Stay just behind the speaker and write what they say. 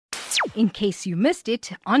in case you missed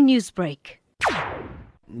it on Newsbreak.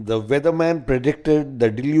 The weatherman predicted the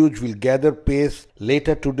deluge will gather pace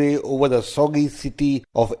later today over the soggy city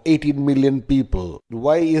of 18 million people.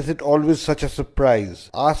 Why is it always such a surprise?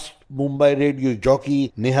 Asked Mumbai radio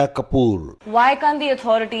jockey Neha Kapoor. Why can't the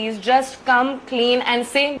authorities just come clean and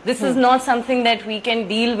say this is not something that we can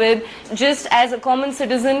deal with? Just as a common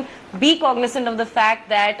citizen, be cognizant of the fact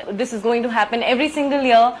that this is going to happen every single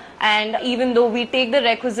year, and even though we take the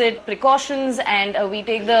requisite precautions and we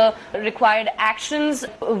take the required actions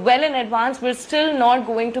well in advance, we're still not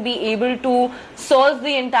going to be able to solve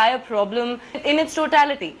the entire problem in its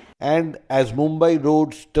totality. And as Mumbai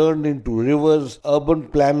roads turned into rivers, urban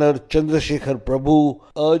planner Chandrasekhar Prabhu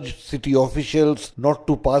urged city officials not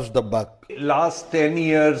to pass the buck. Last 10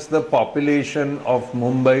 years, the population of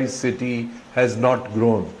Mumbai city has not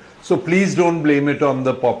grown. So please don't blame it on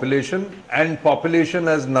the population. And population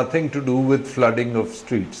has nothing to do with flooding of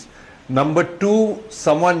streets. Number two,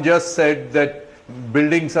 someone just said that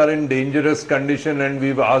buildings are in dangerous condition and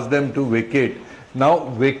we've asked them to vacate. Now,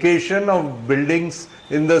 vacation of buildings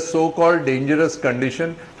in the so-called dangerous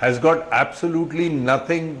condition has got absolutely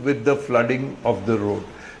nothing with the flooding of the road.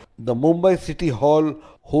 The Mumbai City Hall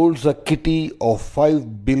holds a kitty of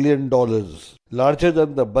 $5 billion, larger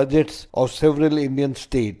than the budgets of several Indian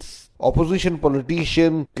states. Opposition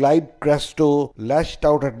politician Clyde Crasto lashed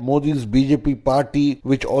out at Modi's BJP party,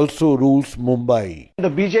 which also rules Mumbai. The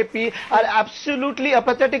BJP are absolutely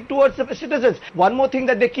apathetic towards the citizens. One more thing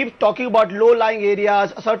that they keep talking about low-lying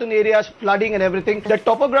areas, certain areas flooding and everything. The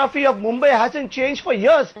topography of Mumbai hasn't changed for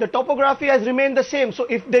years. The topography has remained the same. So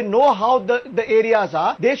if they know how the areas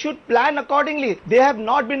are, they should plan accordingly. They have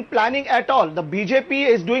not been planning at all. The BJP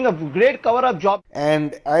is doing a great cover-up job.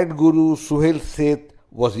 And ad guru Suhail Seth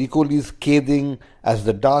was equally scathing as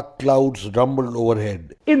the dark clouds rumbled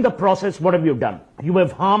overhead. In the process, what have you done? You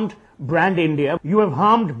have harmed brand India. You have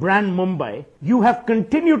harmed brand Mumbai. You have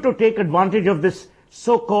continued to take advantage of this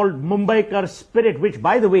so-called Mumbaikar spirit, which,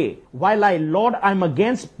 by the way, while I laud, I'm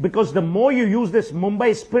against, because the more you use this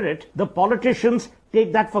Mumbai spirit, the politicians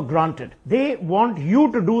take that for granted. They want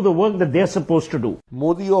you to do the work that they're supposed to do.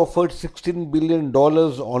 Modi offered $16 billion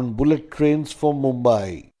on bullet trains for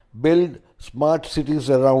Mumbai. Build smart cities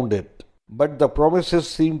around it. But the promises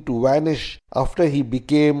seemed to vanish after he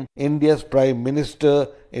became India's Prime Minister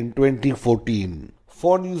in 2014.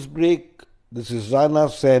 For Newsbreak, this is Rana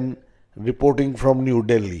Senn reporting from New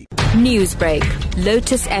Delhi. Newsbreak,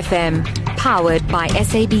 Lotus FM, powered by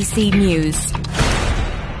SABC News.